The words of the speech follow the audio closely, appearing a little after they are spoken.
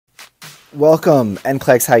Welcome,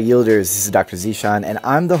 NCLEX High Yielders. This is Dr. Zeeshan, and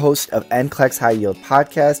I'm the host of NCLEX High Yield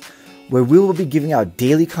podcast, where we will be giving out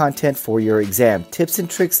daily content for your exam, tips and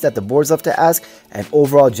tricks that the boards love to ask, and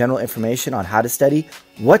overall general information on how to study,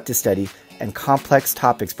 what to study, and complex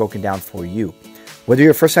topics broken down for you. Whether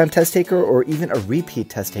you're a first-time test taker or even a repeat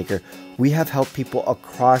test taker, we have helped people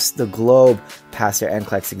across the globe pass their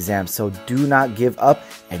NCLEX exams, so do not give up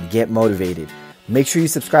and get motivated. Make sure you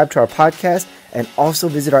subscribe to our podcast and also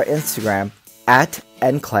visit our Instagram at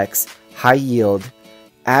NCLEX High Yield,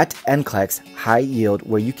 at NCLEX High Yield,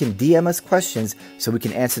 where you can DM us questions so we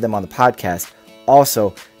can answer them on the podcast.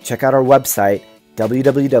 Also, check out our website,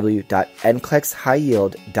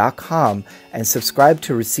 www.nclexhighyield.com, and subscribe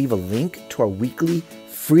to receive a link to our weekly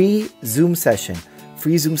free Zoom session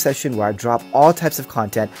where I drop all types of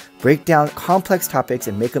content, break down complex topics,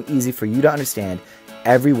 and make them easy for you to understand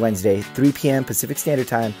every Wednesday, 3 p.m. Pacific Standard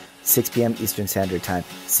Time, 6 p.m. Eastern Standard Time.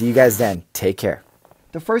 See you guys then. Take care.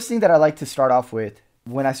 The first thing that I like to start off with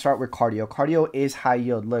when I start with cardio is high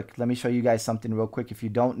yield. Look, let me show you guys something real quick. If you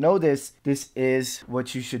don't know this, this is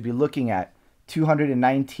what you should be looking at.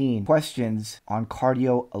 219 questions on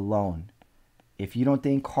cardio alone. If you don't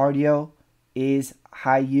think cardio is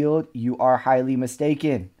high yield, you are highly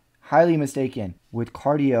mistaken. Highly mistaken. With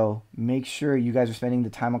cardio, make sure you guys are spending the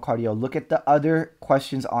time on cardio. Look at the other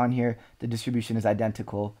questions on here. The distribution is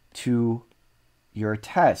identical to your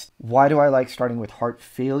test. Why do I like starting with heart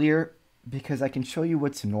failure? Because I can show you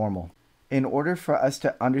what's normal. In order for us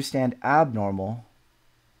to understand abnormal,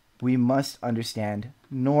 we must understand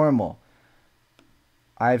normal.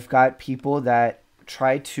 I've got people that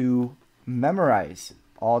try to memorize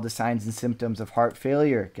all the signs and symptoms of heart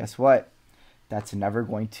failure. Guess what? That's never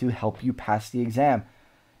going to help you pass the exam.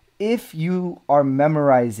 If you are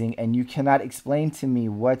memorizing and you cannot explain to me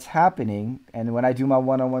what's happening, and when I do my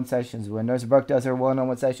one-on-one sessions, when Nurse Brooke does her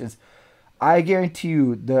one-on-one sessions, I guarantee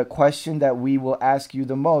you the question that we will ask you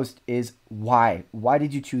the most is why? Why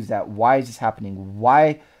did you choose that? Why is this happening?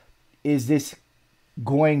 Why is this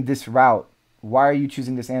going this route? Why are you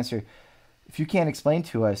choosing this answer? If you can't explain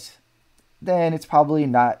to us, then it's probably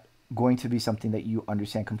not going to be something that you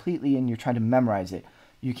understand completely and you're trying to memorize it.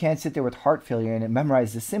 You can't sit there with heart failure and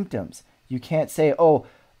memorize the symptoms. You can't say, oh,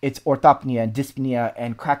 it's orthopnea and dyspnea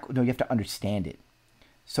and crack. No, you have to understand it.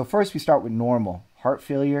 So first we start with normal. Heart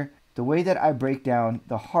failure, the way that I break down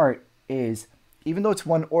the heart is, even though it's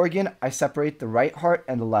one organ, I separate the right heart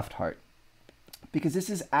and the left heart. Because this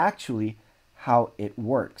is actually how it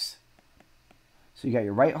works. So you got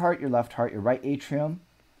your right heart, your left heart, your right atrium,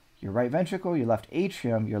 your right ventricle, your left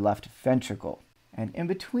atrium, your left ventricle. And in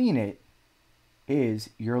between it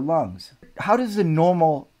is your lungs. How does the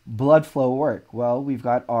normal blood flow work? Well, we've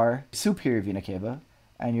got our superior vena cava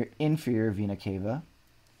and your inferior vena cava.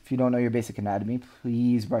 If you don't know your basic anatomy,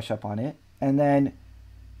 please brush up on it. And then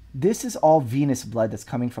this is all venous blood that's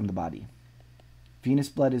coming from the body. Venous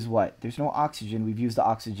blood is what? There's no oxygen. We've used the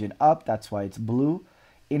oxygen up. That's why it's blue.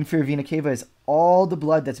 Inferior vena cava is all the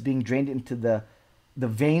blood that's being drained into the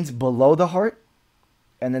veins below the heart,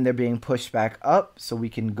 and then they're being pushed back up so we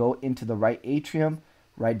can go into the right atrium,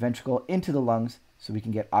 right ventricle, into the lungs so we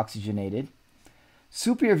can get oxygenated.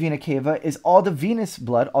 Superior vena cava is all the venous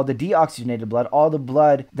blood, all the deoxygenated blood, all the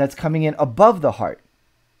blood that's coming in above the heart.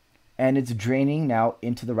 And it's draining now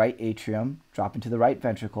into the right atrium, drop into the right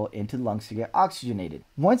ventricle, into the lungs to get oxygenated.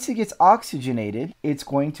 Once it gets oxygenated, it's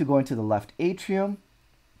going to go into the left atrium,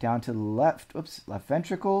 down to the left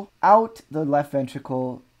ventricle, out the left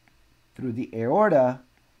ventricle, through the aorta,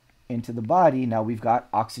 into the body. Now we've got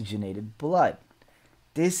oxygenated blood.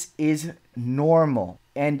 This is normal.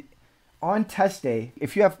 And on test day,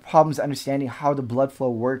 if you have problems understanding how the blood flow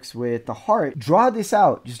works with the heart, draw this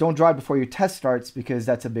out. Just don't draw it before your test starts, because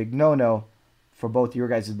that's a big no-no for both your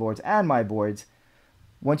guys' boards and my boards.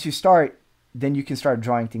 Once you start, then you can start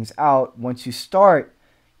drawing things out. Once you start,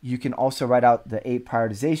 you can also write out the 8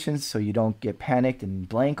 prioritizations so you don't get panicked and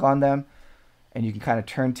blank on them, and you can kind of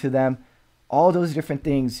turn to them. All those different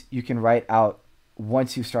things you can write out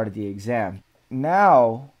once you've started the exam.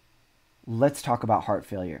 Now, let's talk about heart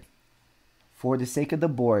failure. For the sake of the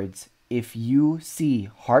boards, if you see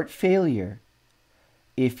heart failure,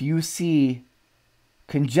 if you see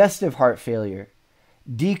congestive heart failure,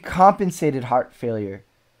 decompensated heart failure,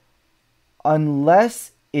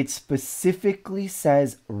 unless it specifically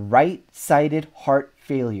says right-sided heart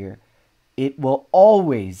failure, it will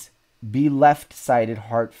always be left-sided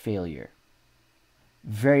heart failure.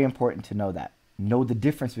 Very important to know that. Know the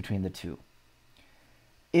difference between the two.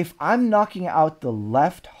 If I'm knocking out the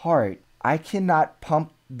left heart, I cannot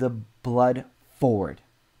pump the blood forward.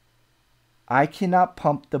 I cannot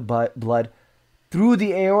pump the blood through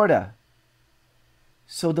the aorta.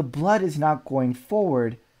 So the blood is not going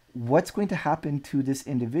forward. What's going to happen to this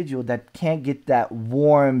individual that can't get that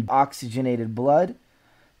warm, oxygenated blood?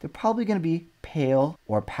 They're probably going to be pale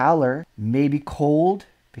or pallor, maybe cold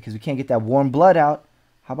because we can't get that warm blood out.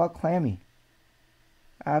 How about clammy?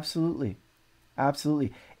 Absolutely.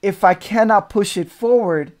 Absolutely. If I cannot push it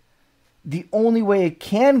forward, the only way it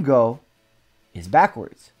can go is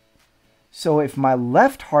backwards. So if my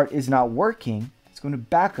left heart is not working, it's going to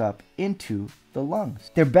back up into the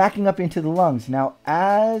lungs. They're backing up into the lungs. Now,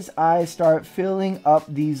 as I start filling up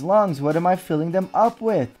these lungs, what am I filling them up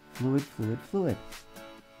with? Fluid, fluid, fluid.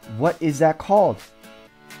 What is that called?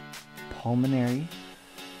 Pulmonary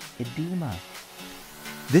edema.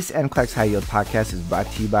 This NCLEX High Yield podcast is brought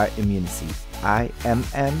to you by Immunacy.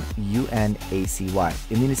 IMMUNACY.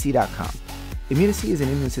 Immunacy.com. Immunacy is an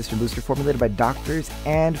immune system booster formulated by doctors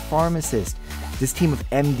and pharmacists. This team of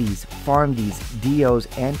MDs, PharmDs, DOs,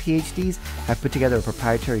 and PhDs have put together a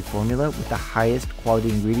proprietary formula with the highest quality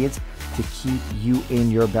ingredients to keep you in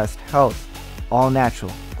your best health. All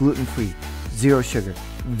natural, gluten-free, zero sugar,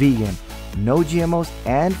 vegan, no GMOs,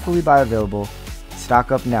 and fully bioavailable.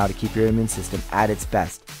 Stock up now to keep your immune system at its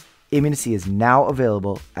best. Immunacy is now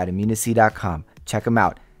available at immunacy.com. Check them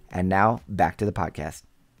out. And now, back to the podcast.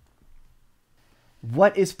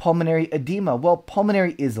 What is pulmonary edema? Well,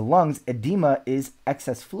 pulmonary is lungs. Edema is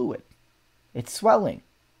excess fluid. It's swelling,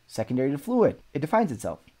 secondary to fluid. It defines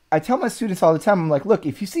itself. I tell my students all the time, I'm like, look,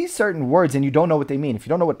 if you see certain words and you don't know what they mean, if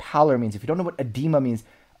you don't know what pallor means, if you don't know what edema means,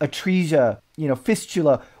 atresia,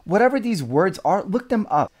 fistula, whatever these words are, look them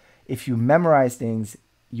up. If you memorize things,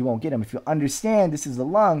 you won't get them. If you understand this is the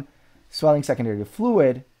lung, swelling secondary to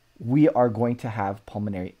fluid, we are going to have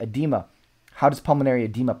pulmonary edema. How does pulmonary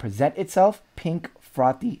edema present itself? Pink,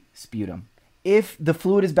 frothy sputum. If the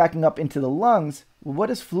fluid is backing up into the lungs, well, what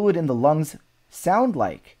does fluid in the lungs sound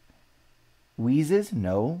like? Wheezes?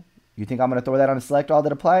 No. You think I'm going to throw that on a select all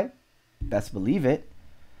that apply? Best believe it.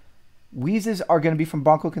 Wheezes are going to be from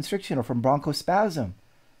bronchoconstriction or from bronchospasm.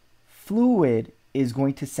 Fluid is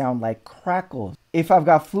going to sound like crackles. If I've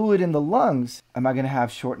got fluid in the lungs, am I going to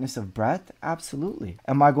have shortness of breath? Absolutely.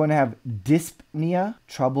 Am I going to have dyspnea,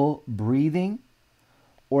 trouble breathing?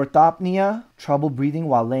 Orthopnea, trouble breathing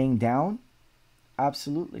while laying down?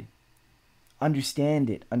 Absolutely. Understand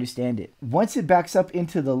it. Understand it. Once it backs up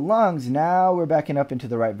into the lungs, now we're backing up into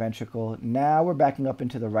the right ventricle. Now we're backing up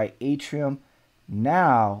into the right atrium.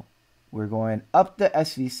 Now we're going up the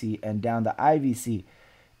SVC and down the IVC.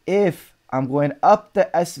 If I'm going up the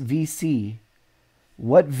SVC,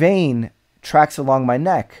 what vein tracks along my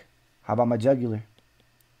neck? How about my jugular?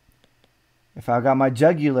 If I got my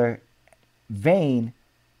jugular vein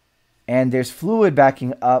and there's fluid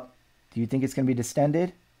backing up, do you think it's going to be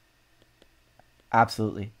distended?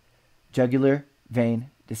 Absolutely. Jugular vein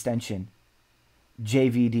distension.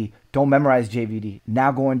 JVD. Don't memorize JVD.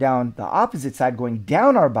 Now going down the opposite side, going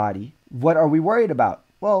down our body, what are we worried about?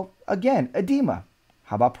 Well, again, edema.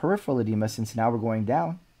 How about peripheral edema, since now we're going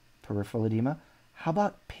down? Peripheral edema. How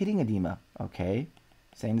about pitting edema? Okay,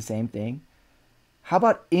 saying the same thing. How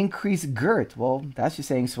about increased girth? Well, that's just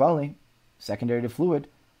saying swelling, secondary to fluid.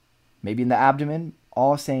 Maybe in the abdomen,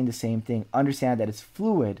 all saying the same thing. Understand that it's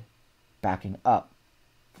fluid backing up.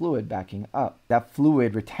 Fluid backing up. That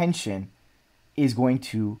fluid retention is going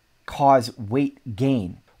to cause weight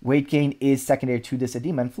gain. Weight gain is secondary to this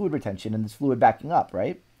edema and fluid retention and this fluid backing up,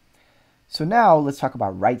 right? So now let's talk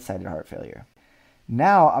about right-sided heart failure.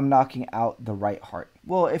 Now I'm knocking out the right heart.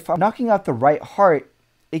 Well, if I'm knocking out the right heart,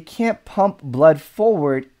 it can't pump blood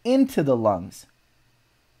forward into the lungs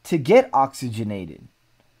to get oxygenated.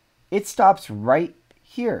 It stops right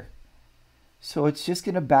here. So it's just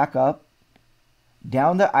going to back up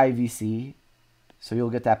down the IVC. So you'll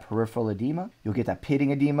get that peripheral edema. You'll get that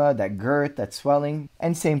pitting edema, that girth, that swelling.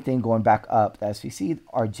 And same thing going back up the SVC,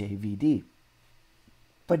 or JVD.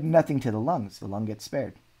 But nothing to the lungs. The lung gets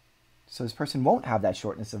spared. So this person won't have that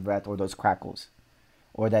shortness of breath or those crackles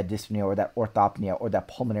or that dyspnea or that orthopnea or that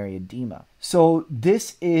pulmonary edema. So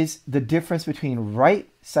this is the difference between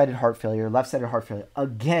right-sided heart failure, left-sided heart failure.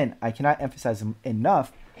 Again, I cannot emphasize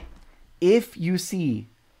enough. If you see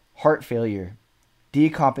heart failure,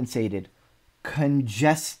 decompensated,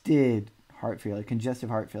 congested heart failure, congestive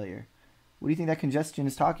heart failure, what do you think that congestion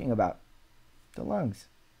is talking about? The lungs.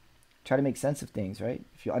 Try to make sense of things, right?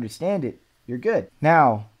 If you understand it, you're good.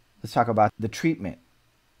 Now, let's talk about the treatment.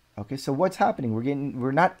 Okay, so what's happening?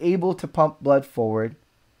 We're not able to pump blood forward.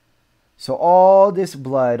 So all this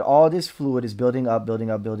blood, all this fluid is building up, building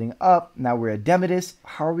up, building up. Now we're edematous.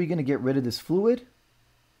 How are we going to get rid of this fluid?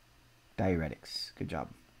 Diuretics. Good job.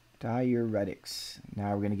 Diuretics.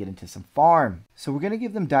 Now we're going to get into some pharm. So we're going to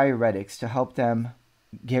give them diuretics to help them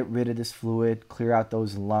get rid of this fluid, clear out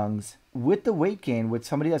those lungs. With the weight gain, with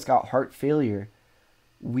somebody that's got heart failure,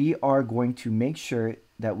 we are going to make sure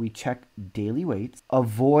that we check daily weights,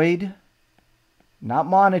 avoid, not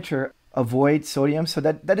monitor, avoid sodium. So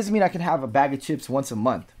that doesn't mean I can have a bag of chips once a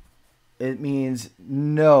month. It means,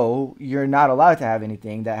 no, you're not allowed to have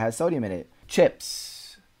anything that has sodium in it.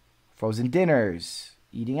 Chips, frozen dinners,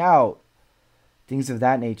 eating out, things of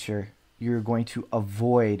that nature, you're going to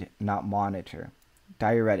avoid, not monitor.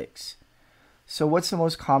 Diuretics. So what's the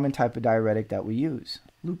most common type of diuretic that we use?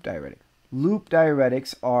 Loop diuretic. Loop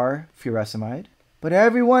diuretics are furosemide, but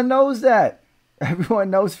everyone knows that. Everyone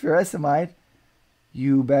knows furosemide.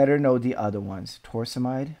 You better know the other ones,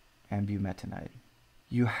 torsemide and bumetanide.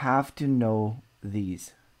 You have to know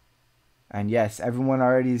these. And yes, everyone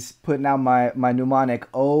already is putting out my mnemonic.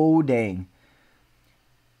 Oh, dang.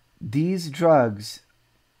 These drugs,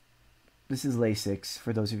 this is Lasix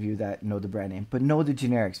for those of you that know the brand name, but know the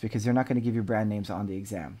generics because they're not going to give you brand names on the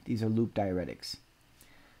exam. These are loop diuretics.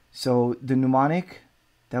 So the mnemonic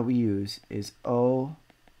that we use is oh,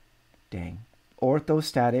 dang.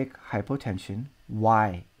 Orthostatic hypotension.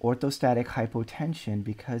 Why? Orthostatic hypotension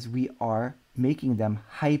because we are making them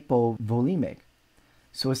hypovolemic.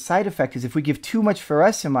 So a side effect is if we give too much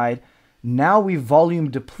furosemide, now we've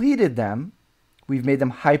volume depleted them, we've made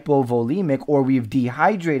them hypovolemic, or we've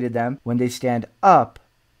dehydrated them. When they stand up,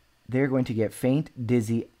 they're going to get faint,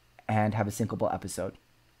 dizzy, and have a syncopal episode.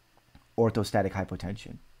 Orthostatic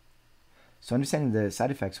hypotension. So understanding the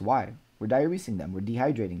side effects, why? We're diuresing them, we're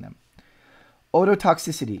dehydrating them.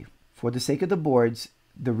 Ototoxicity. For the sake of the boards,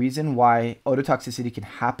 the reason why ototoxicity can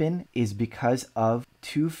happen is because of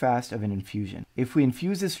too fast of an infusion. If we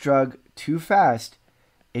infuse this drug too fast,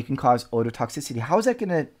 it can cause ototoxicity. How is that going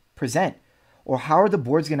to present? Or how are the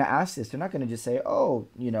boards going to ask this? They're not going to just say, oh,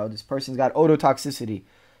 this person's got ototoxicity.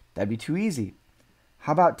 That'd be too easy.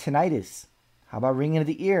 How about tinnitus? How about ringing of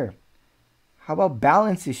the ear? How about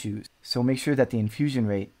balance issues? So make sure that the infusion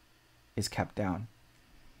rate is kept down.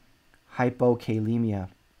 Hypokalemia.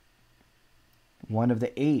 One of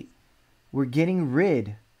the 8. We're getting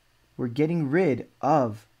rid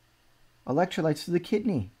of electrolytes to the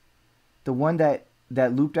kidney. The one that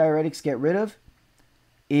loop diuretics get rid of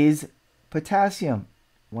is potassium.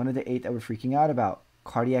 One of the 8 that we're freaking out about.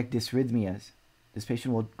 Cardiac dysrhythmias. This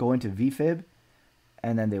patient will go into VFib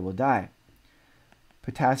and then they will die.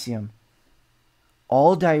 Potassium.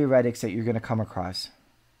 All diuretics that you're going to come across,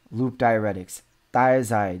 loop diuretics,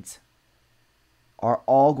 thiazides, are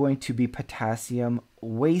all going to be potassium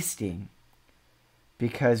wasting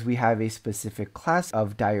because we have a specific class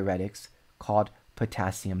of diuretics called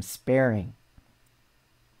potassium sparing.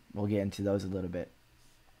 We'll get into those a little bit.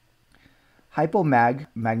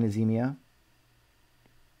 Magnesemia,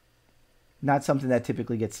 not something that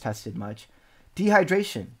typically gets tested much.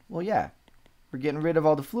 Dehydration, well, yeah, we're getting rid of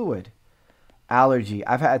all the fluid. Allergy,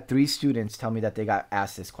 I've had 3 students tell me that they got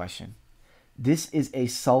asked this question. This is a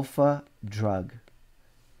sulfa drug.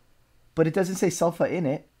 But it doesn't say sulfa in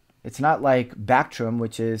it. It's not like Bactrim,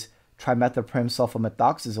 which is trimethoprim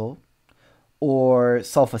sulfamethoxazole, or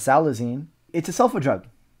sulfasalazine. It's a sulfa drug.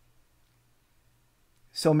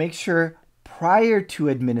 So make sure prior to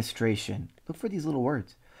administration, look for these little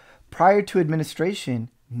words. Prior to administration,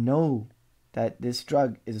 know that this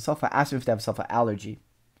drug is a sulfa. Ask them if they have a sulfa allergy.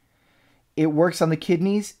 It works on the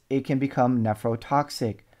kidneys. It can become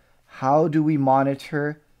nephrotoxic. How do we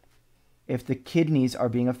monitor if the kidneys are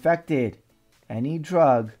being affected? Any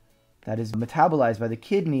drug that is metabolized by the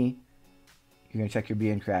kidney, you're going to check your B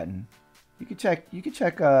and creatinine. You could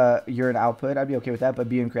check urine output. I'd be okay with that, but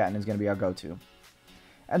B and creatinine is going to be our go-to.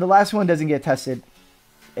 And the last one doesn't get tested.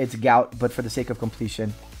 It's gout, but for the sake of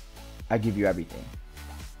completion, I give you everything.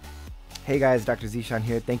 Hey guys, Dr. Zeeshan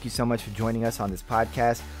here. Thank you so much for joining us on this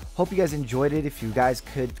podcast. Hope you guys enjoyed it. If you guys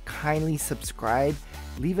could kindly subscribe,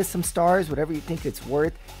 leave us some stars, whatever you think it's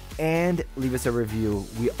worth, and leave us a review.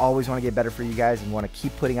 We always want to get better for you guys and want to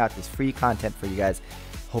keep putting out this free content for you guys.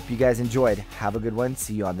 Hope you guys enjoyed. Have a good one.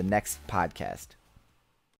 See you on the next podcast.